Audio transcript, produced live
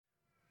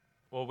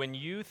Well, when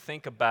you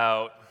think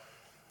about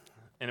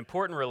an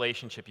important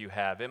relationship you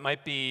have, it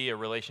might be a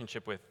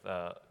relationship with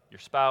your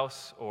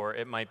spouse, or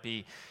it might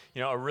be,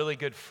 a really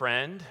good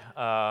friend.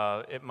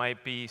 It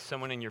might be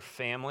someone in your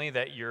family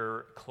that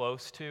you're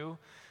close to.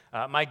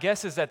 My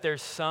guess is that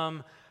there's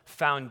some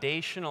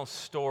foundational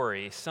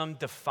story, some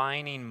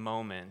defining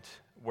moment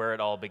where it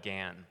all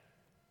began.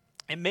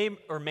 It may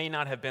or may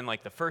not have been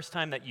like the first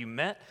time that you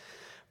met,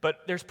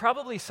 but there's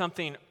probably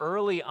something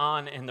early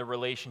on in the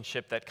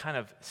relationship that kind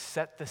of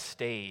set the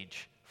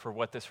stage for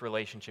what this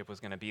relationship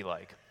was going to be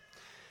like.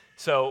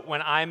 So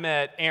when I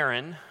met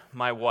Erin,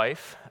 my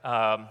wife,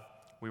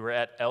 we were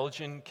at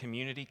Elgin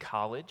Community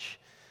College,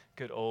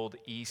 good old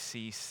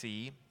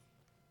ECC,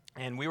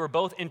 and we were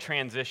both in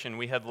transition.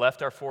 We had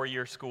left our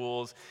four-year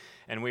schools,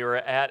 and we were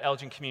at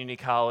Elgin Community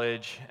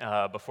College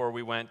before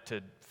we went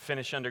to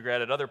finish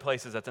undergrad at other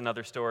places. That's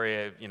another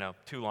story,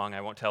 too long, I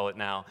won't tell it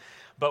now.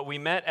 But we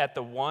met at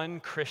the one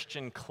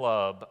Christian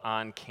club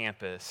on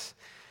campus.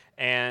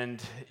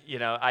 And,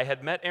 I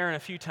had met Erin a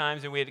few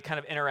times, and we had kind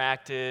of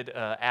interacted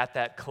at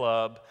that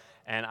club,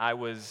 and I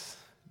was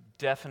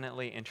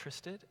definitely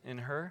interested in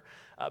her.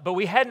 But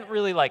we hadn't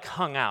really,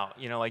 hung out,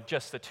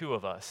 just the two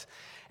of us.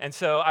 And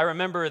so I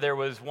remember there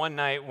was one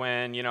night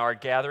when, our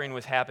gathering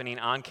was happening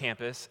on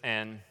campus,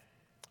 and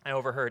I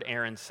overheard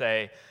Erin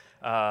say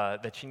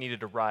that she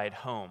needed a ride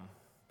home.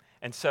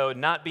 And so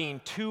not being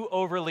too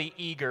overly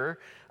eager,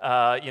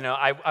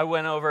 I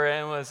went over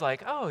and was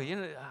like,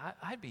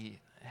 I'd be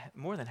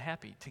more than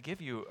happy to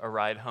give you a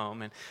ride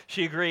home. And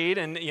she agreed,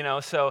 and,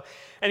 so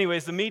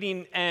anyways, the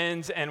meeting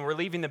ends, and we're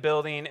leaving the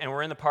building, and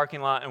we're in the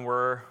parking lot, and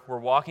we're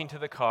walking to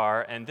the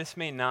car, and this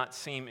may not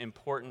seem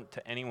important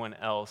to anyone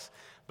else,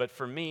 but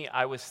for me,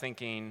 I was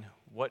thinking,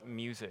 what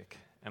music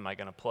am I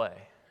going to play?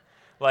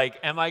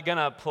 Am I going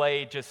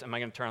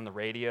to turn on the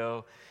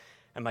radio?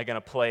 Am I going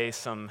to play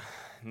some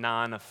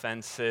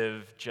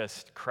non-offensive,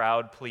 just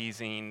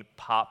crowd-pleasing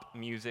pop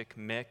music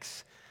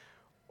mix?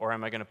 Or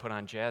am I going to put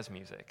on jazz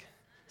music?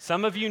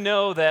 Some of you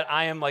know that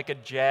I am like a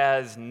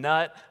jazz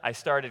nut. I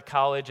started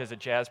college as a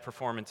jazz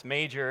performance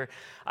major.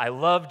 I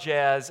love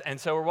jazz, and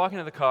so we're walking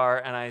to the car,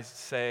 and I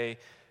say,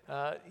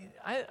 I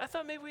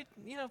thought maybe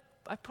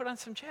I put on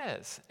some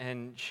jazz.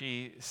 And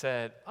she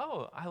said,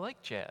 oh, I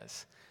like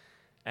jazz.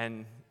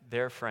 And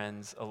their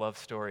friends, a love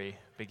story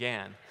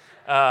began.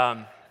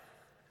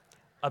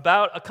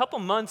 About a couple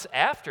months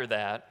after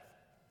that,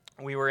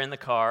 we were in the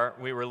car,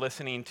 we were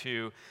listening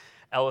to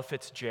Ella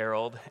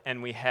Fitzgerald,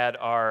 and we had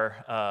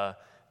our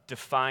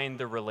define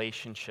the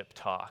relationship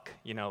talk.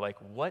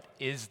 What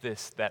is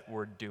this that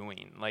we're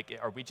doing?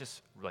 Are we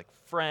just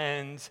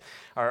friends?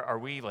 Are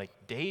we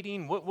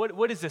dating?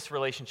 What is this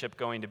relationship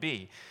going to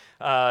be?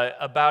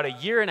 About a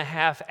year and a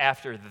half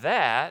after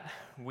that,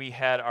 we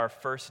had our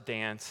first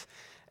dance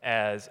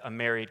as a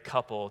married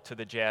couple to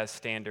the jazz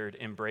standard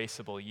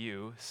Embraceable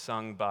You,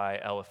 sung by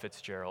Ella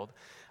Fitzgerald.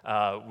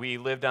 We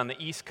lived on the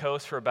East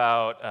Coast for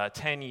about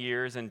 10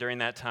 years, and during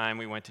that time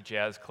we went to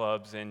jazz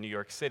clubs in New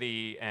York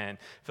City and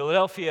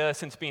Philadelphia.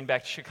 Since being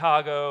back to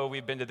Chicago,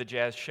 we've been to the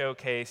Jazz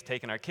Showcase,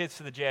 taken our kids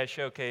to the Jazz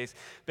Showcase,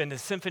 been to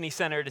Symphony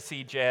Center to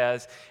see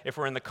jazz. If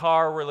we're in the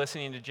car, we're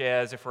listening to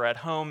jazz. If we're at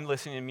home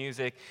listening to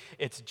music,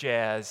 it's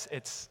jazz.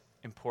 It's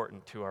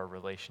important to our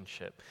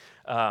relationship.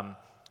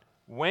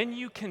 When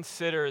you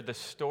consider the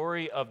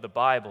story of the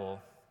Bible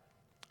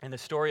and the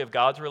story of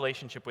God's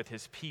relationship with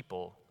his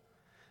people,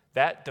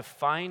 that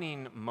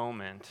defining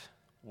moment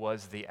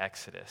was the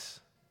Exodus.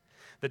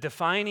 The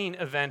defining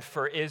event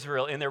for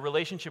Israel in their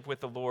relationship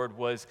with the Lord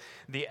was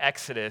the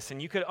Exodus.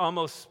 And you could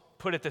almost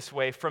put it this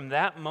way, from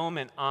that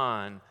moment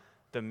on,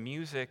 the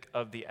music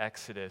of the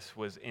Exodus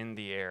was in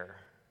the air.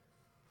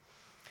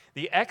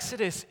 The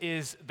Exodus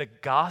is the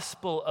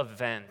gospel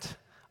event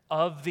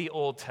of the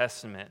Old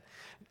Testament.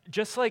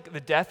 Just like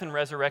the death and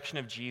resurrection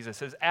of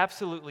Jesus is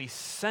absolutely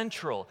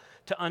central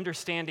to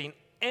understanding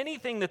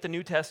anything that the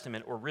New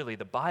Testament, or really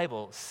the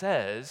Bible,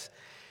 says,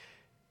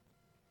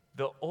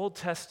 the Old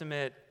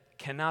Testament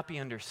cannot be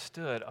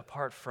understood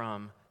apart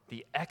from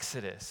the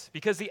Exodus.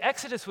 Because the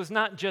Exodus was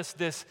not just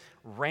this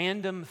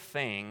random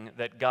thing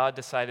that God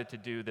decided to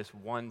do this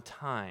one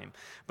time,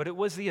 but it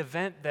was the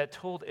event that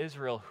told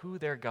Israel who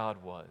their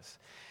God was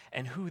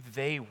and who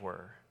they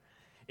were.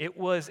 It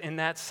was, in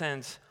that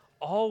sense,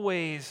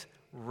 always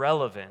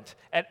relevant.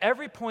 At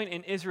every point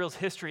in Israel's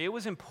history, it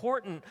was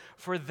important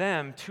for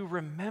them to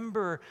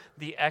remember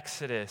the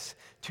Exodus,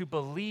 to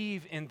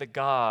believe in the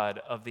God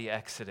of the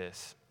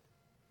Exodus.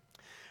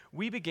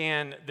 We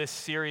began this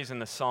series in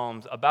the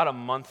Psalms about a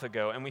month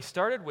ago, and we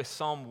started with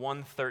Psalm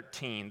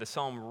 113, the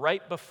psalm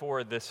right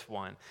before this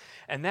one.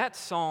 And that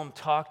psalm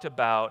talked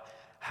about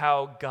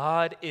how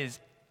God is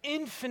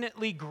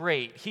infinitely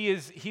great. He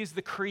is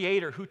the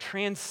creator who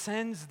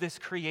transcends this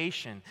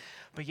creation,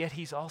 but yet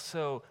he's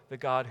also the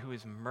God who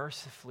is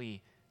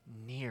mercifully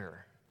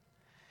near.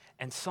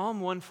 And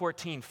Psalm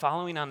 114,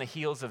 following on the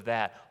heels of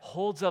that,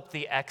 holds up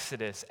the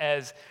Exodus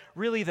as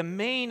really the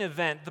main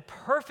event, the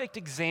perfect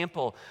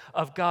example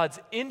of God's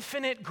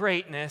infinite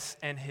greatness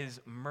and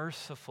his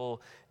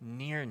merciful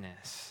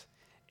nearness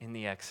in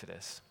the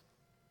Exodus.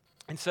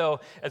 And so,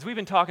 as we've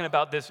been talking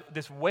about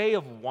this way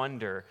of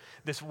wonder,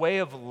 this way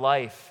of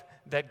life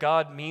that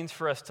God means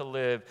for us to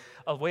live,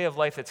 a way of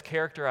life that's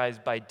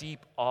characterized by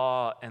deep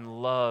awe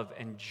and love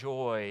and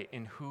joy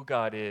in who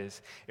God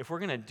is, if we're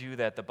going to do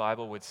that, the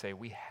Bible would say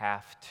we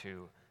have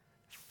to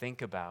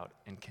think about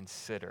and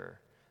consider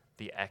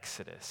the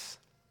Exodus.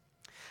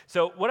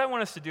 So, what I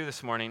want us to do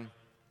this morning,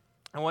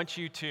 I want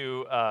you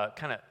to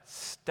kind of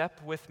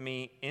step with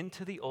me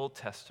into the Old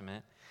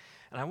Testament,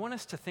 and I want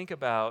us to think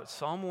about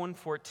Psalm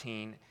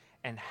 114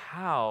 and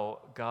how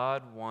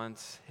God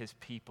wants his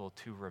people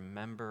to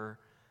remember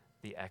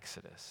the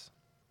Exodus.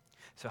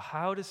 So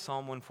how does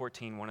Psalm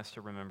 114 want us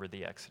to remember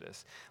the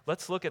Exodus?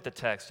 Let's look at the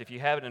text. If you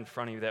have it in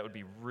front of you, that would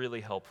be really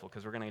helpful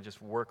because we're going to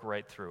just work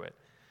right through it.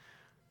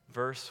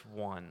 Verse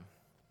 1,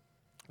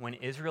 when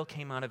Israel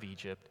came out of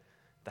Egypt,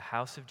 the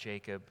house of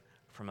Jacob,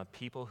 from a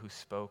people who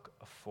spoke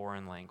a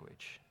foreign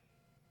language.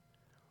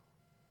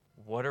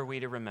 What are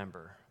we to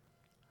remember?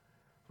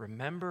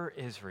 Remember,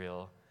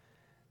 Israel,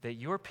 that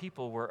your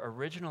people were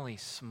originally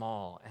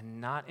small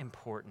and not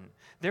important.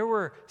 There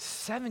were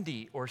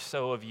 70 or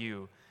so of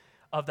you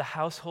of the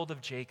household of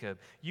Jacob.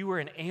 You were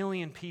an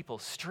alien people,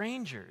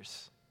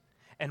 strangers.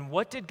 And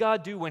what did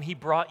God do when he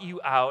brought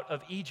you out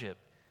of Egypt?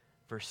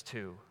 Verse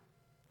 2,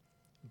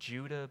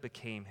 Judah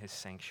became his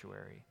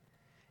sanctuary,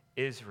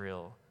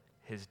 Israel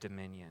his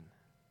dominion.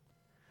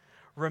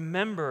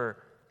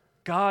 Remember,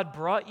 God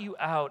brought you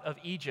out of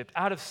Egypt,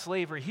 out of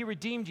slavery. He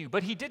redeemed you,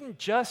 but he didn't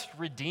just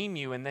redeem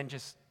you and then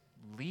just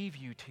leave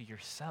you to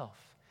yourself.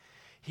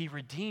 He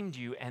redeemed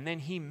you, and then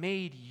he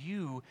made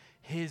you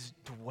his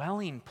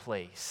dwelling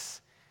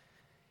place.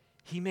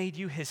 He made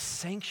you his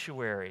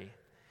sanctuary.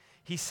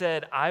 He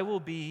said, I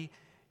will be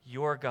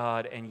your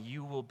God, and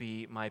you will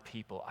be my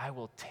people. I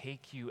will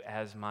take you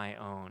as my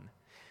own.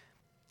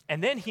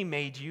 And then he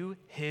made you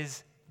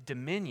his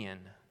dominion,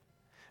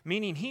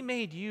 meaning he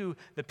made you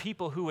the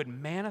people who would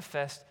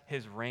manifest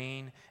his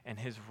reign and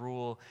his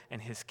rule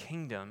and his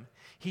kingdom.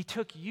 He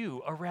took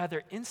you, a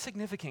rather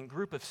insignificant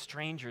group of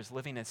strangers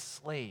living as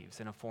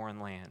slaves in a foreign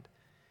land,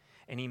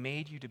 and he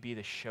made you to be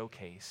the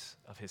showcase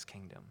of his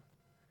kingdom.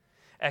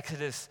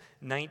 Exodus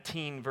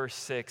 19, verse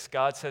 6,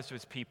 God says to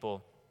his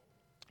people,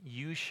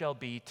 you shall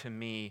be to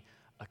me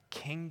a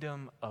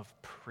kingdom of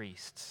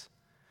priests,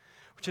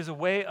 which is a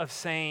way of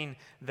saying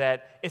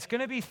that it's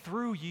going to be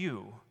through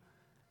you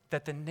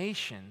that the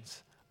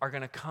nations are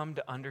going to come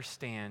to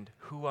understand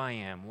who I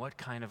am, what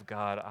kind of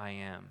God I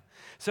am.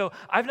 So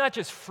I've not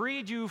just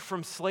freed you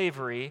from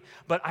slavery,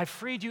 but I've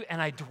freed you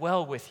and I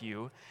dwell with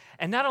you.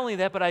 And not only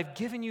that, but I've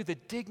given you the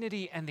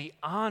dignity and the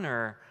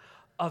honor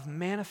of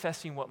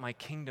manifesting what my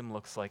kingdom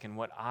looks like and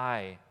what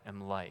I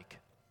am like.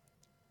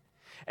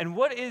 And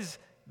what is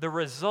the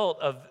result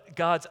of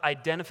God's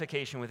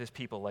identification with his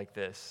people like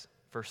this?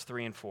 Verse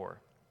 3 and 4.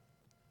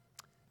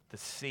 The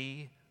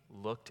sea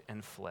looked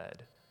and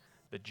fled.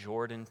 The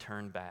Jordan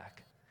turned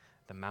back.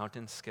 The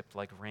mountains skipped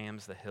like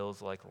rams, the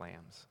hills like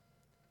lambs.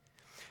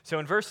 So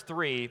in verse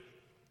 3,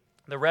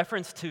 the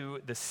reference to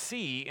the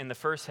sea in the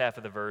first half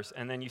of the verse,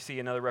 and then you see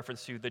another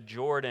reference to the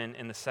Jordan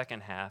in the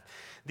second half.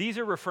 These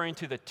are referring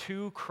to the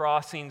two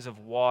crossings of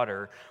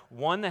water,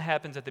 one that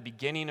happens at the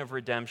beginning of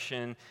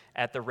redemption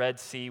at the Red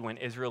Sea when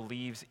Israel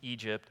leaves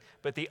Egypt,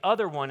 but the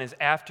other one is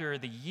after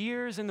the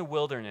years in the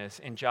wilderness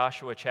in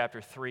Joshua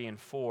chapter 3 and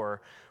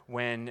 4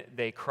 when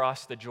they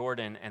cross the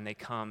Jordan and they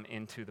come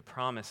into the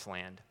Promised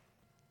Land.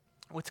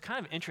 What's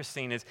kind of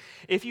interesting is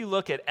if you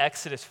look at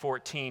Exodus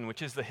 14,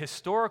 which is the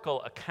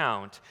historical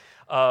account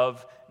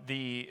of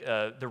the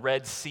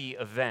Red Sea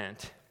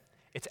event,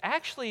 it's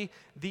actually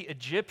the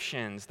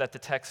Egyptians that the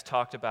text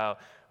talked about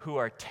who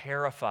are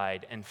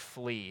terrified and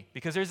flee.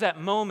 Because there's that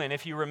moment,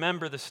 if you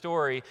remember the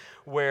story,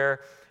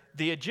 where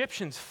the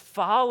Egyptians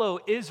follow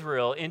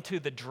Israel into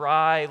the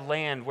dry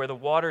land where the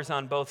water's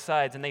on both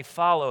sides, and they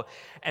follow,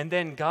 and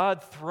then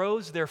God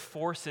throws their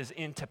forces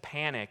into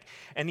panic,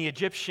 and the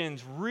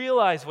Egyptians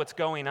realize what's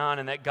going on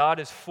and that God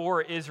is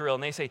for Israel,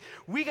 and they say,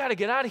 we got to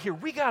get out of here,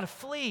 we got to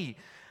flee.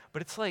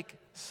 But it's like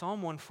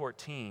Psalm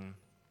 114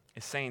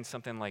 is saying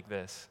something like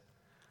this: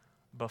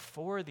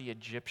 before the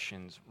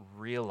Egyptians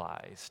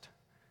realized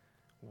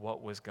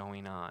what was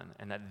going on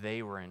and that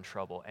they were in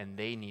trouble and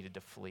they needed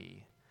to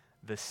flee,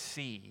 the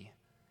sea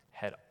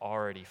had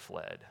already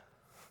fled.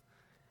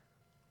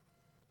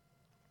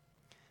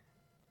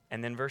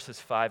 And then verses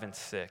 5 and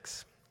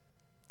 6.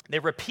 They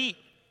repeat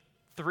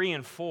 3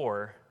 and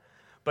 4,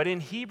 but in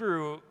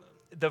Hebrew,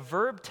 the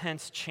verb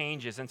tense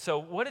changes. And so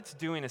what it's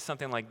doing is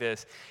something like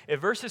this. If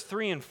verses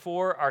 3 and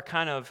 4 are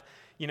kind of,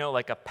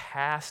 like a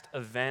past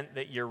event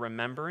that you're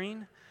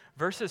remembering,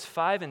 verses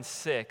 5 and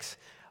 6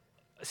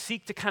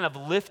 seek to kind of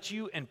lift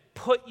you and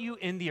put you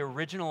in the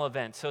original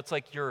event. So it's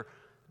like you're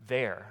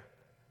there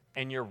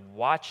and you're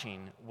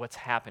watching what's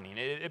happening.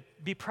 It'd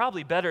be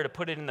probably better to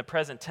put it in the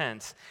present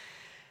tense.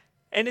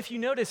 And if you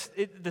notice,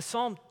 the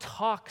psalm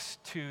talks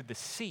to the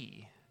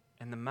sea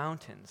and the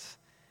mountains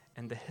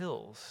and the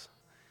hills.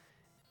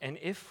 And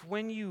if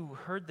when you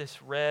heard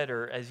this read,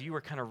 or as you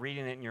were kind of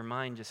reading it in your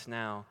mind just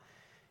now,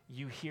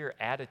 you hear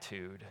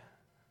attitude,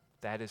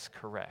 That is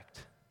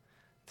correct.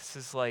 This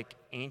is like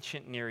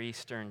ancient Near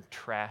Eastern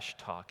trash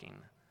talking.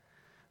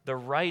 The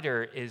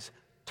writer is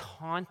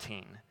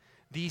taunting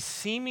these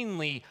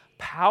seemingly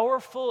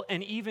powerful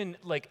and even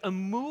like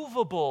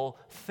immovable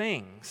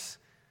things.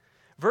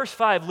 Verse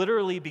 5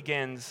 literally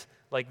begins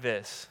like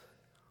this: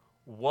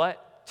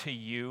 what to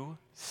you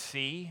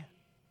see?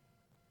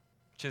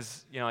 Which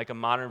is, like a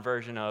modern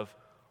version of,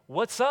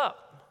 what's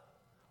up?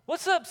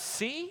 What's up,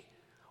 see?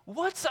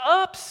 What's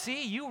up,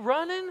 see? You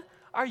running?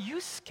 Are you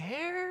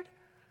scared?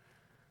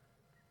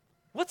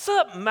 What's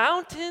up,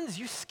 mountains?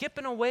 You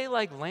skipping away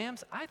like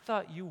lambs? I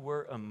thought you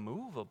were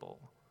immovable.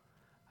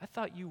 I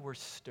thought you were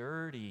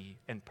sturdy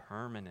and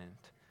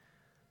permanent.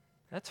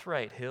 That's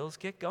right, hills,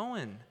 get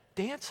going.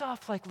 Dance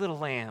off like little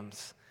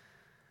lambs.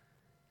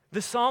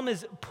 The psalm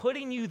is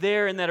putting you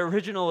there in that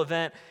original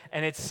event,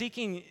 and it's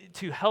seeking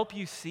to help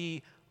you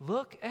see,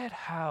 look at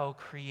how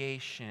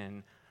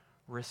creation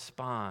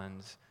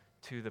responds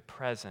to the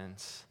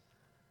presence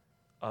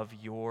of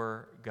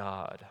your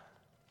God.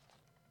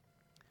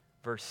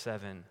 Verse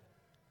 7,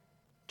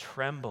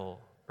 tremble,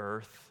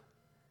 earth,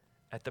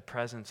 at the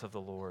presence of the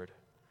Lord,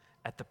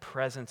 at the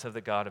presence of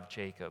the God of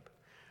Jacob.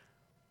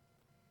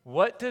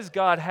 What does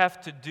God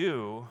have to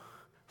do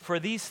for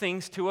these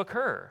things to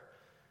occur?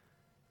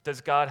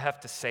 Does God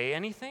have to say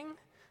anything?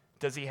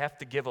 Does he have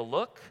to give a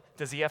look?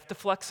 Does he have to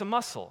flex a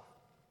muscle?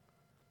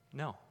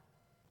 No,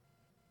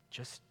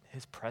 just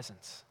his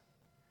presence.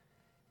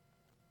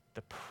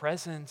 The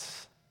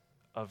presence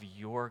of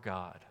your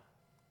God.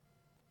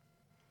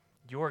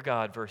 Your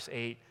God, verse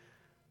 8,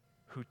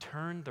 who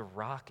turned the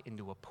rock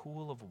into a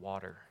pool of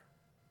water,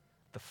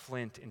 the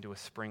flint into a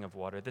spring of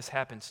water. This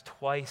happens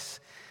twice,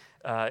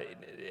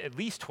 at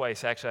least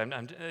twice, actually.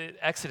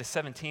 Exodus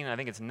 17, I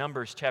think it's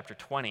Numbers chapter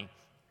 20.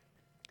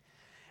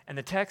 And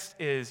the text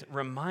is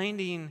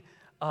reminding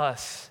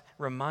us,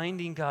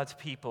 reminding God's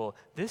people,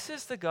 this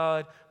is the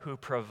God who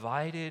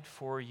provided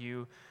for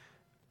you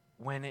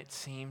when it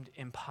seemed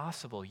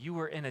impossible. You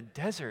were in a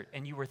desert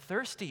and you were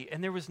thirsty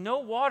and there was no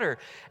water.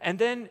 And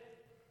then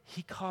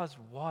he caused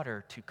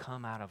water to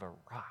come out of a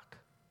rock.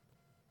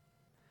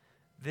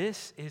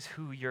 This is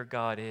who your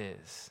God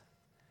is.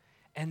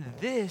 And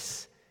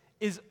this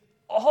is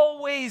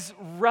always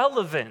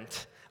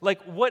relevant.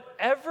 Like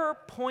whatever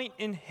point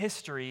in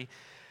history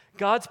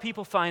God's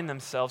people find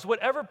themselves,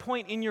 whatever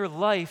point in your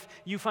life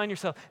you find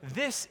yourself,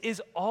 this is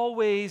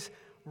always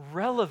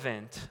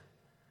relevant.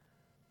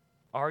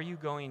 Are you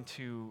going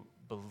to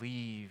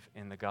believe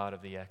in the God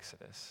of the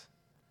Exodus?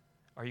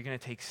 Are you going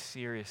to take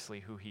seriously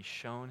who he's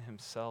shown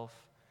himself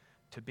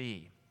to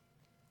be?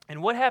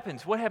 And what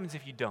happens? What happens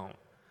if you don't?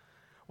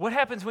 What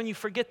happens when you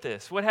forget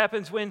this? What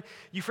happens when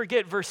you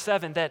forget verse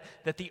 7, that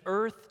the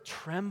earth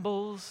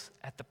trembles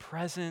at the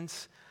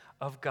presence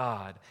of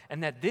God,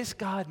 and that this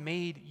God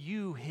made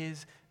you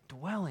his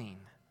dwelling?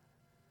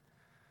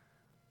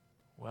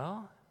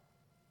 Well,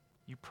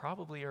 you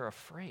probably are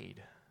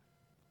afraid.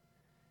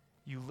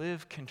 You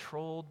live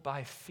controlled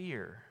by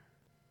fear,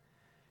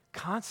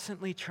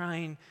 constantly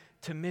trying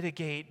to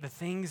mitigate the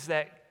things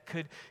that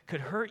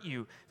could hurt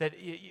you, that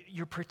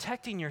you're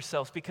protecting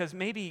yourselves because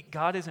maybe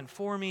God isn't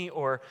for me,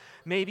 or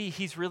maybe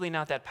he's really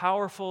not that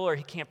powerful, or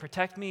he can't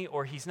protect me,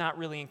 or he's not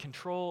really in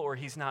control, or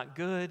he's not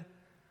good.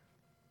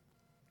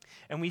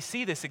 And we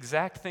see this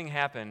exact thing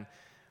happen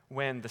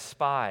when the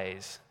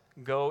spies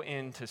go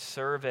in to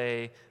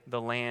survey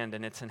the land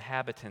and its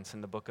inhabitants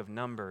in the book of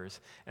Numbers.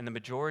 And the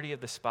majority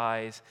of the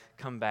spies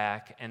come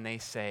back and they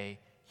say,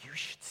 you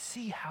should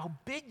see how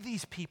big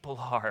these people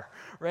are,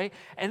 right?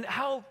 And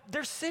how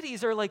their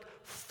cities are like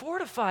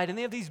fortified and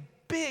they have these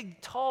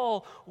big,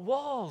 tall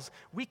walls.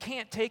 We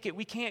can't take it.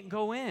 We can't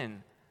go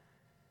in.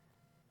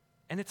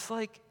 And it's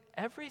like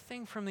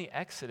everything from the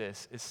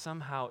Exodus is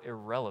somehow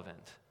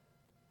irrelevant.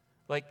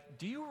 Like,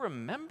 do you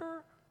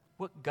remember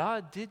what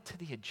God did to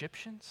the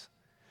Egyptians?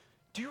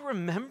 Do you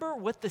remember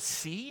what the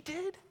sea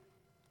did?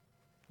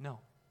 No.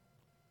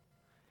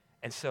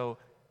 And so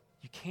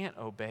you can't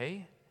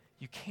obey,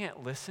 you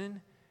can't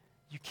listen,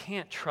 you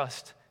can't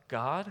trust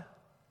God.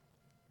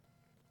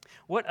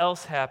 What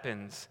else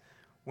happens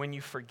when you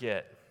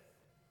forget?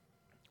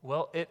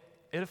 Well, it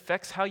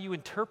affects how you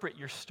interpret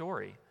your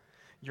story,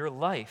 your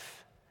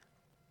life.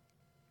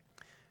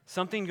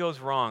 Something goes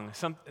wrong,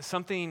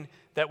 something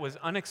that was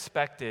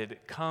unexpected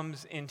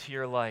comes into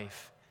your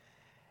life,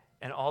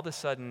 and all of a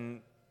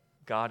sudden,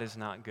 God is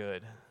not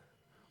good,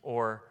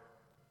 or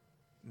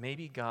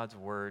maybe God's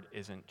word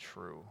isn't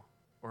true,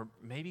 or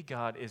maybe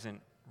God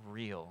isn't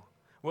real.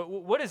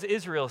 What does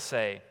Israel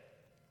say?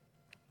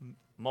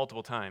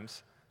 Multiple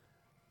times,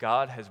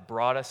 God has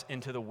brought us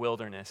into the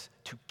wilderness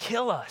to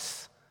kill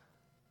us.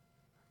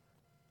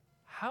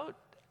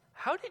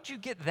 How did you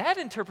get that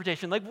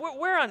interpretation? Like,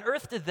 where on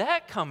earth did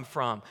that come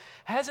from?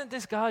 Hasn't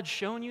this God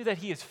shown you that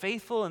he is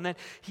faithful and that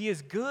he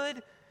is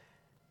good?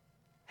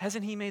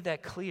 Hasn't he made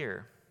that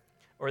clear?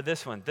 Or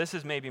this one, this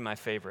is maybe my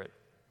favorite.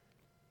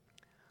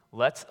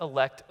 Let's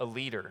elect a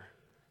leader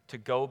to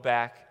go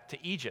back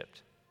to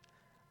Egypt.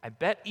 I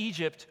bet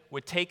Egypt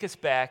would take us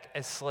back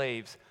as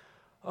slaves,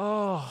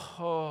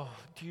 Do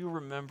you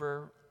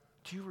remember?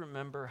 Do you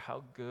remember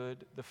how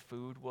good the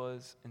food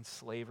was in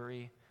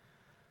slavery?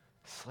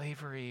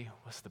 Slavery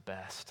was the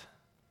best.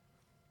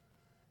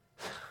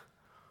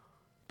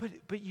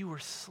 But you were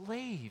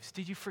slaves.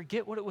 Did you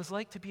forget what it was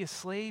like to be a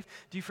slave?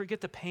 Do you forget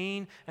the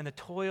pain and the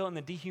toil and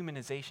the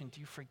dehumanization?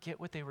 Do you forget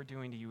what they were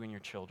doing to you and your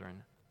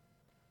children?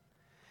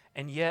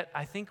 And yet,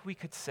 I think we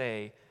could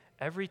say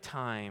every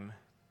time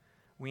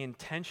we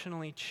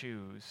intentionally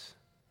choose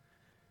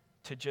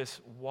to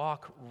just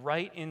walk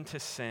right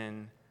into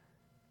sin,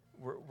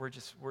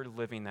 we're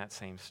living that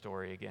same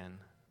story again.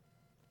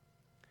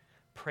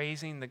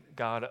 Praising the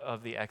God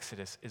of the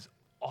Exodus is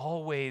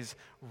always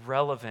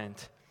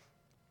relevant.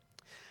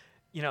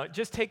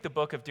 Just take the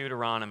book of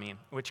Deuteronomy,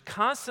 which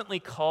constantly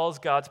calls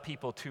God's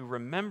people to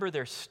remember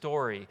their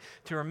story,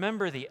 to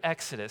remember the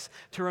Exodus,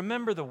 to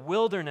remember the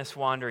wilderness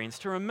wanderings,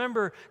 to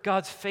remember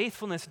God's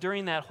faithfulness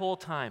during that whole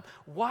time.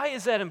 Why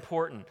is that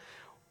important?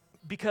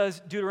 Because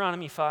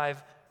Deuteronomy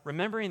 5,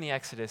 remembering the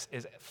Exodus,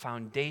 is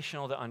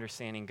foundational to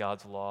understanding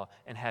God's law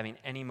and having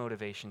any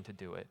motivation to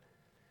do it.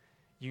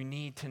 You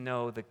need to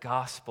know the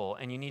gospel,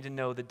 and you need to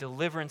know the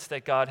deliverance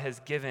that God has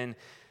given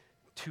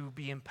to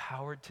be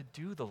empowered to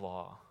do the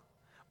law.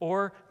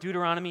 Or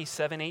Deuteronomy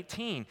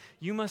 7:18,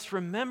 you must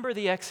remember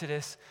the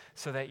Exodus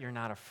so that you're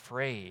not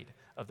afraid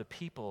of the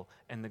people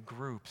and the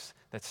groups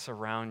that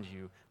surround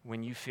you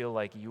when you feel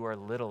like you are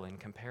little in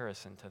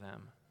comparison to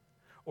them.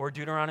 Or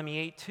Deuteronomy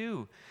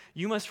 8:2,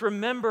 you must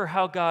remember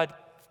how God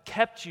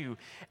kept you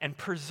and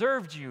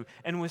preserved you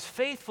and was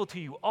faithful to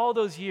you all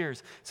those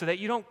years so that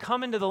you don't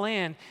come into the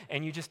land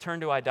and you just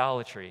turn to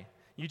idolatry.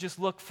 You just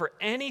look for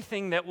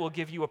anything that will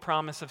give you a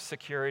promise of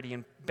security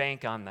and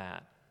bank on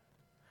that.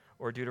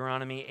 Or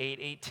Deuteronomy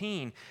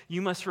 8:18,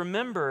 you must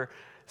remember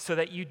so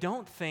that you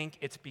don't think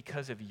it's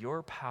because of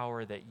your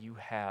power that you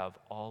have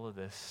all of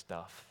this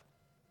stuff,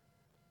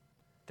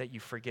 that you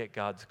forget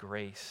God's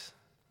grace.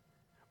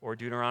 Or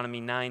Deuteronomy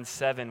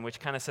 9:7, which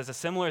kind of says a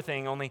similar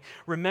thing, only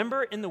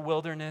remember in the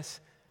wilderness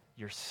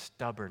your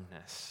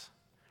stubbornness.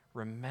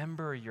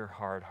 Remember your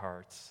hard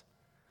hearts.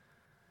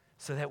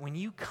 So that when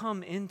you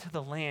come into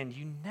the land,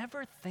 you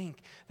never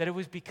think that it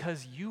was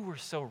because you were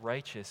so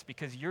righteous,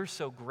 because you're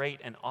so great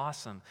and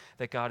awesome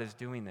that God is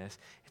doing this.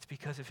 It's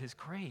because of his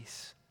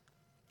grace.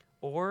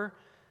 Or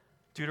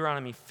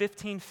Deuteronomy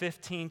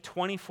 15:15,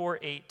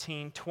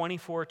 24:18,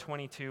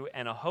 24:22,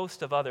 and a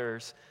host of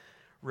others.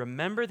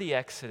 Remember the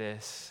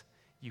Exodus.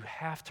 You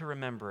have to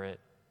remember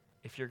it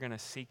if you're going to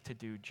seek to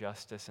do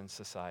justice in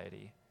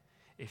society,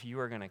 if you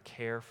are going to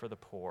care for the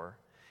poor,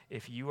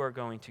 if you are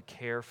going to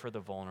care for the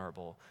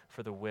vulnerable,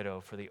 for the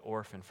widow, for the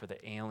orphan, for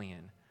the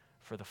alien,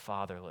 for the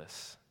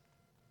fatherless.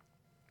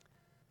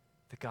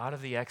 The God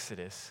of the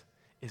Exodus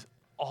is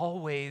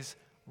always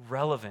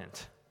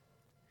relevant.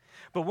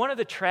 But one of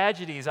the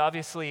tragedies,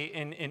 obviously,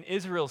 in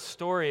Israel's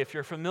story, if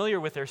you're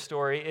familiar with their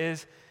story,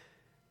 is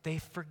they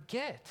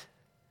forget.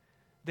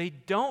 They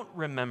don't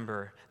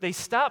remember. They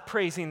stop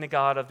praising the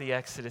God of the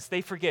Exodus.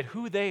 They forget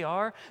who they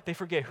are. They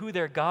forget who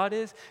their God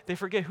is. They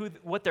forget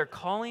what their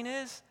calling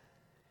is.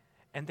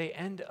 And they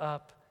end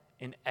up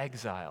in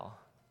exile.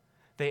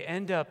 They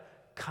end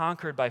up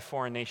conquered by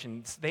foreign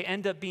nations. They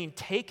end up being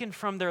taken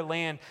from their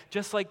land,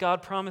 just like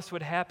God promised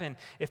would happen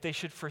if they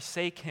should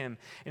forsake him,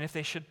 and if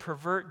they should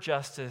pervert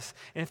justice,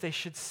 and if they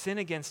should sin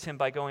against him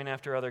by going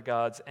after other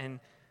gods.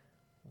 And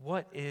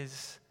what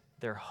is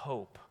their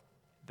hope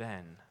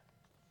then?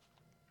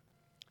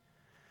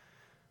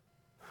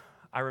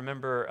 I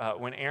remember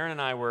when Aaron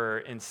and I were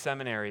in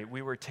seminary,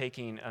 we were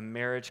taking a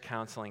marriage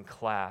counseling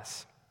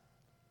class.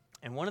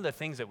 And one of the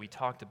things that we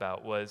talked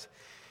about was,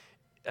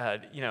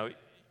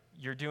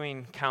 you're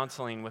doing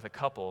counseling with a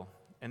couple,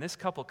 and this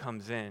couple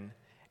comes in,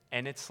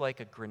 and it's like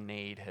a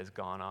grenade has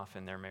gone off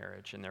in their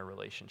marriage, in their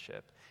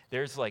relationship.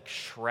 There's like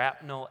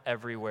shrapnel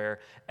everywhere.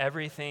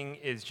 Everything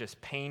is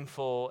just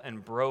painful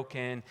and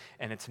broken,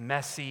 and it's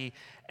messy.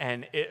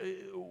 And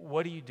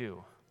what do you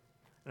do?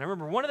 And I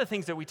remember one of the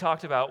things that we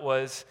talked about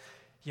was,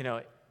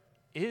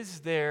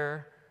 is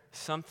there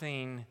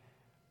something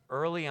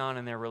early on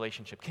in their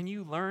relationship? Can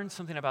you learn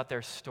something about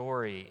their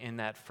story in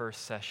that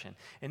first session?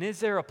 And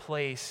is there a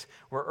place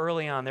where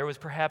early on there was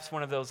perhaps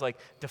one of those like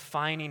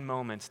defining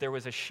moments? There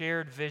was a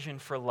shared vision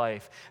for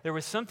life. There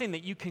was something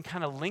that you can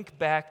kind of link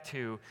back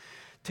to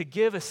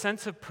give a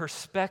sense of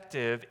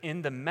perspective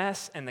in the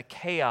mess and the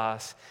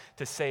chaos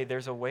to say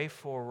there's a way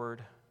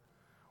forward.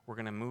 We're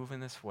going to move in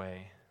this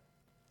way.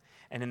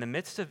 And in the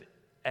midst of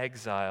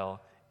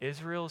exile,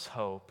 Israel's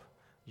hope,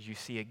 you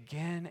see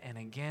again and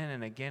again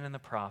and again in the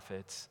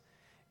prophets,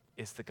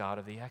 is the God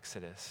of the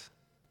Exodus.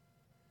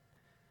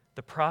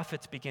 The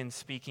prophets begin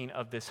speaking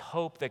of this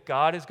hope that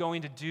God is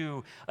going to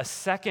do a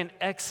second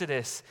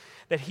Exodus,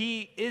 that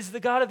he is the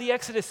God of the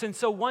Exodus. And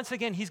so once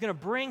again, he's going to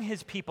bring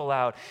his people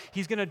out.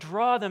 He's going to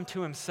draw them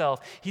to himself.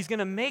 He's going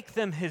to make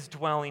them his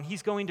dwelling.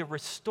 He's going to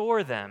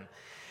restore them.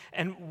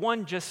 And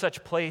one just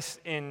such place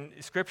in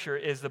Scripture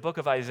is the book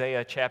of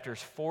Isaiah,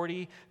 chapters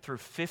 40 through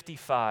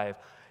 55.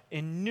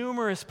 in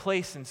numerous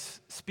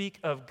places speak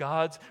of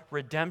God's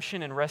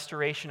redemption and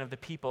restoration of the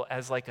people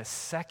as like a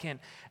second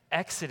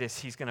Exodus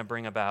he's going to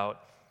bring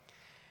about.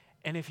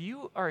 And if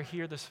you are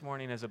here this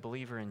morning as a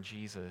believer in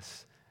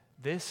Jesus,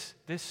 this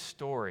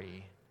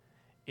story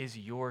is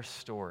your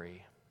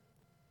story.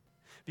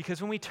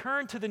 Because when we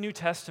turn to the New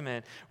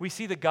Testament, we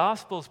see the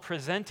Gospels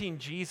presenting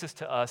Jesus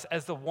to us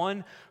as the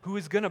one who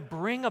is going to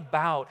bring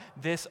about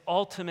this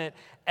ultimate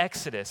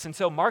exodus. And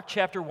so Mark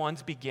chapter 1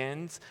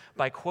 begins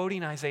by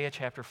quoting Isaiah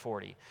chapter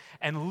 40.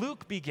 And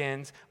Luke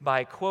begins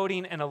by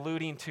quoting and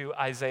alluding to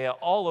Isaiah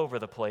all over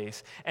the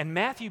place. And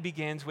Matthew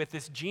begins with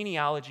this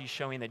genealogy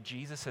showing that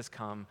Jesus has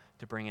come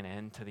to bring an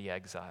end to the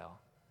exile.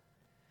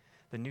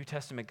 The New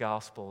Testament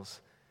Gospels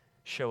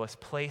show us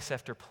place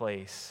after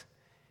place.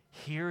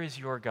 Here is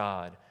your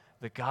God,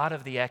 the God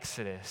of the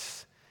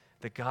Exodus,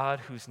 the God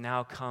who's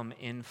now come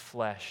in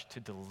flesh to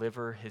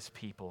deliver his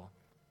people.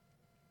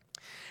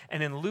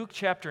 And in Luke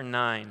chapter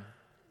 9,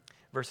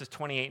 verses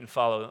 28 and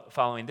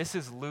following, this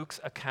is Luke's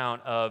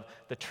account of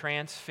the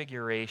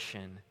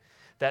transfiguration,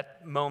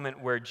 that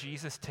moment where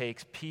Jesus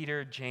takes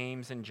Peter,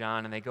 James, and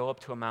John, and they go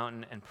up to a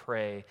mountain and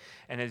pray.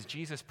 And as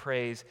Jesus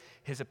prays,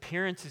 his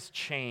appearance is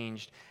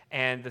changed,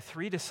 and the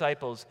three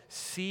disciples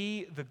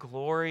see the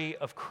glory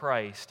of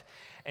Christ.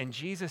 And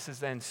Jesus is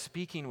then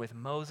speaking with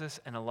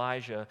Moses and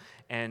Elijah,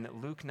 and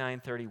Luke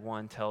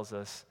 9:31 tells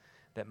us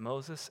that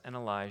Moses and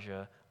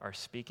Elijah are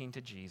speaking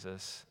to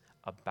Jesus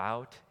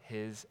about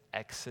his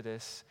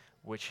exodus,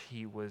 which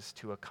he was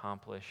to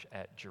accomplish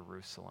at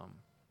Jerusalem.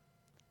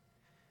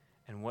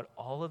 And what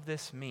all of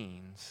this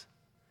means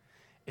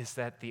is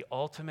that the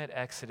ultimate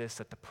exodus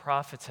that the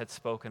prophets had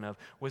spoken of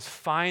was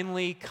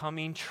finally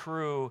coming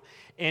true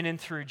in and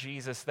through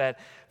Jesus, that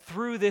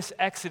through this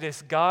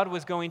exodus, God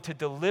was going to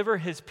deliver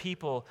his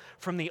people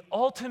from the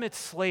ultimate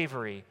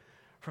slavery,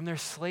 from their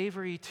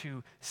slavery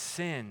to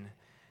sin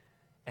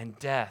and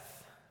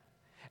death.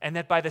 And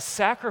that by the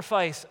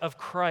sacrifice of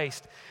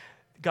Christ,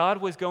 God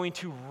was going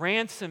to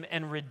ransom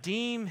and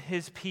redeem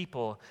his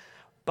people.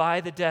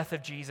 By the death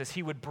of Jesus,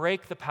 he would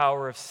break the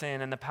power of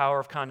sin and the power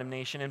of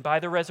condemnation. And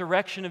by the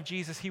resurrection of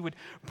Jesus, he would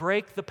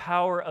break the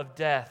power of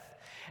death.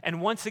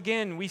 And once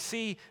again, we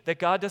see that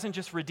God doesn't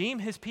just redeem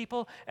his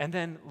people and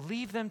then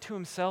leave them to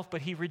himself,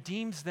 but he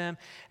redeems them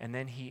and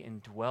then he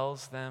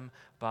indwells them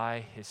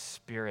by his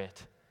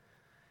Spirit.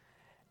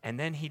 And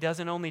then he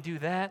doesn't only do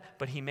that,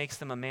 but he makes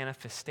them a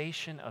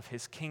manifestation of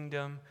his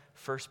kingdom.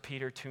 1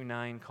 Peter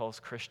 2:9 calls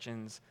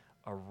Christians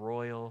a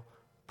royal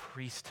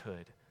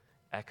priesthood,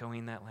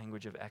 echoing that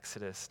language of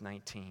Exodus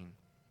 19.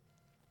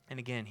 And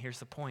again, here's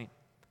the point.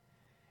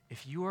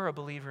 If you are a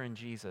believer in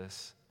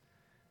Jesus,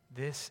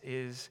 this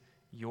is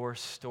your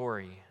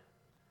story.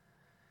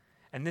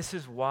 And this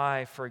is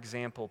why, for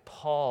example,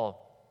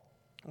 Paul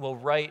will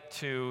write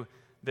to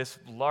this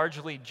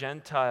largely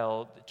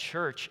Gentile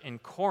church in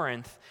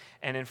Corinth,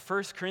 and in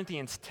 1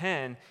 Corinthians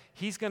 10,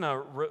 he's going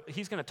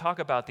to talk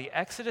about the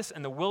Exodus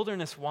and the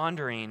wilderness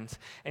wanderings,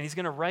 and he's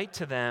going to write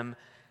to them,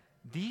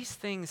 these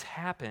things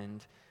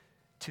happened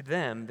to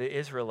them, the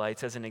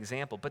Israelites, as an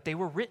example, but they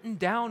were written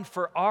down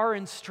for our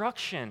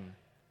instruction.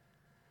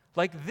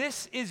 Like,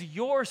 this is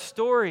your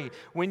story.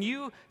 When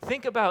you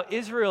think about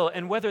Israel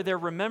and whether they're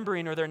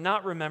remembering or they're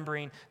not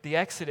remembering the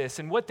Exodus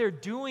and what they're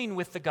doing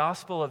with the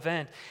gospel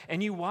event,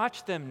 and you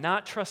watch them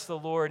not trust the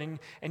Lord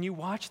and you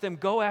watch them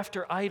go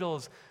after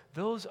idols,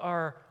 those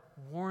are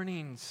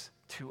warnings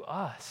to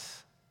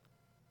us.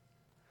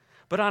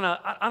 But on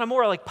a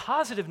more like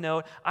positive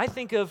note, I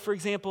think of, for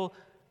example,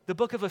 the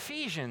book of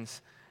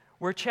Ephesians,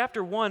 where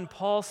chapter 1,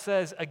 Paul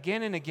says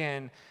again and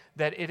again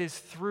that it is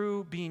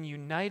through being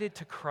united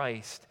to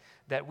Christ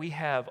that we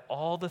have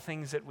all the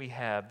things that we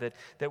have,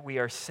 that we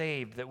are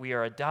saved, that we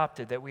are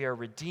adopted, that we are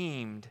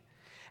redeemed.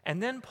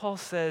 And then Paul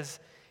says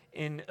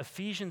in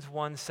Ephesians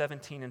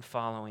 1:17 and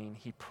following,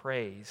 he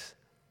prays.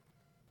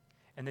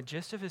 And the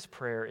gist of his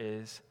prayer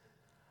is,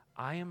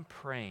 I am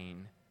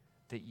praying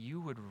that you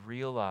would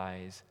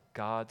realize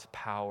God's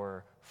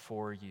power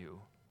for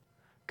you.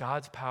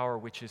 God's power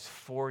which is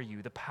for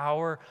you, the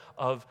power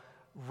of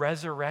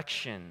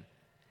resurrection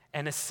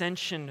and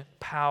ascension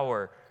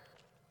power.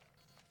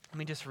 Let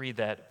me just read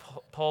that.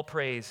 Paul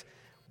prays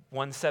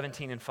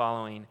 1:17 and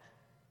following,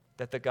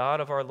 that the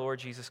God of our Lord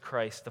Jesus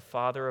Christ, the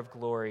Father of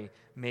glory,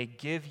 may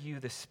give you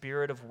the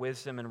spirit of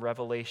wisdom and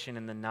revelation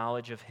in the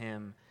knowledge of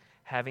him,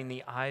 having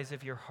the eyes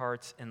of your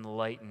hearts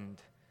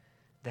enlightened,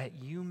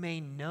 that you may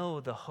know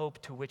the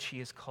hope to which he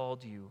has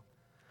called you.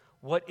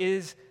 What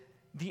is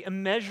the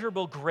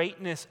immeasurable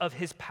greatness of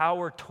his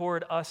power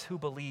toward us who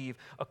believe,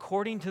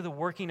 according to the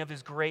working of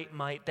his great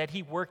might that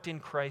he worked in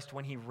Christ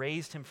when he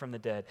raised him from the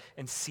dead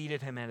and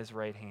seated him at his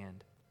right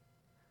hand.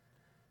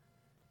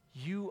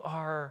 You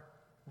are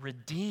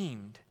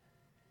redeemed.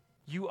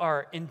 You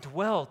are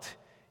indwelt.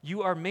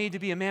 You are made to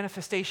be a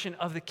manifestation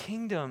of the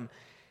kingdom.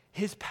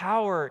 His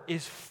power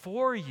is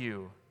for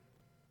you.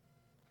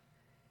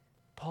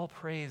 Paul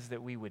prays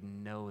that we would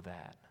know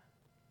that.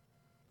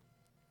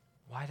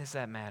 Why does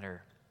that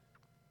matter?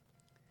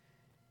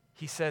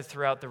 He says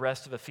throughout the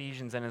rest of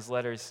Ephesians and his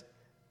letters,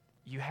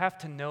 you have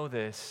to know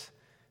this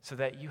so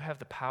that you have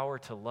the power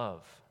to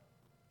love.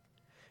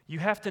 You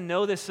have to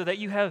know this so that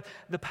you have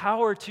the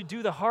power to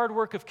do the hard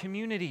work of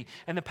community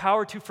and the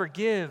power to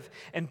forgive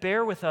and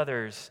bear with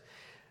others,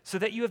 so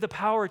that you have the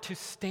power to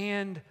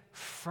stand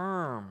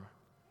firm,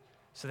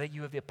 so that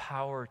you have the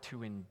power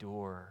to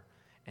endure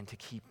and to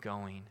keep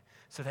going,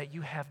 so that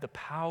you have the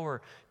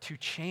power to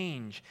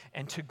change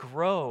and to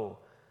grow,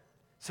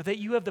 so that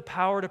you have the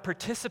power to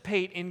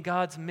participate in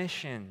God's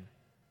mission.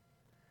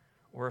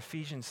 Or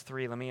Ephesians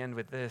 3, let me end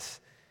with this,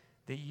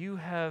 that you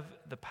have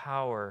the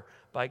power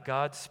by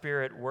God's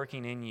Spirit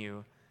working in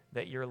you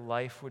that your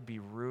life would be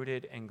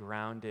rooted and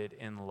grounded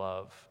in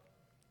love.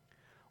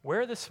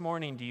 Where this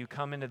morning do you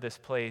come into this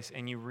place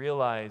and you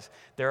realize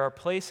there are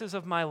places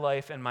of my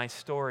life and my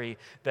story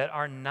that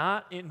are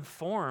not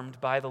informed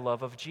by the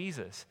love of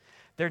Jesus?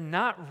 They're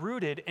not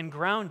rooted and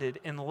grounded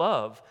in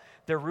love.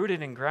 They're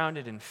rooted and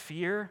grounded in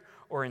fear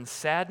or in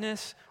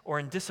sadness or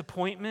in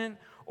disappointment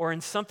or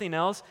in something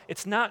else.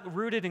 It's not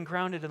rooted and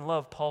grounded in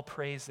love. Paul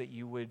prays that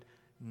you would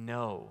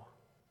know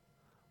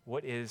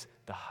what is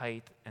the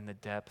height and the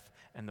depth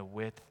and the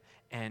width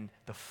and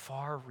the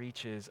far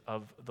reaches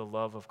of the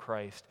love of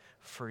Christ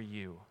for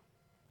you.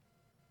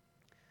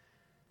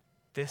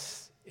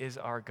 This is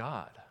our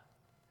God,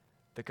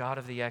 the God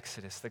of the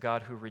Exodus, the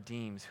God who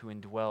redeems, who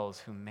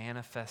indwells, who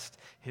manifests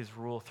his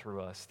rule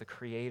through us, the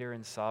creator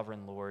and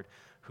sovereign Lord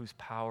whose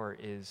power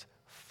is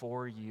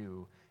for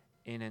you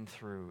in and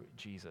through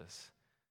Jesus.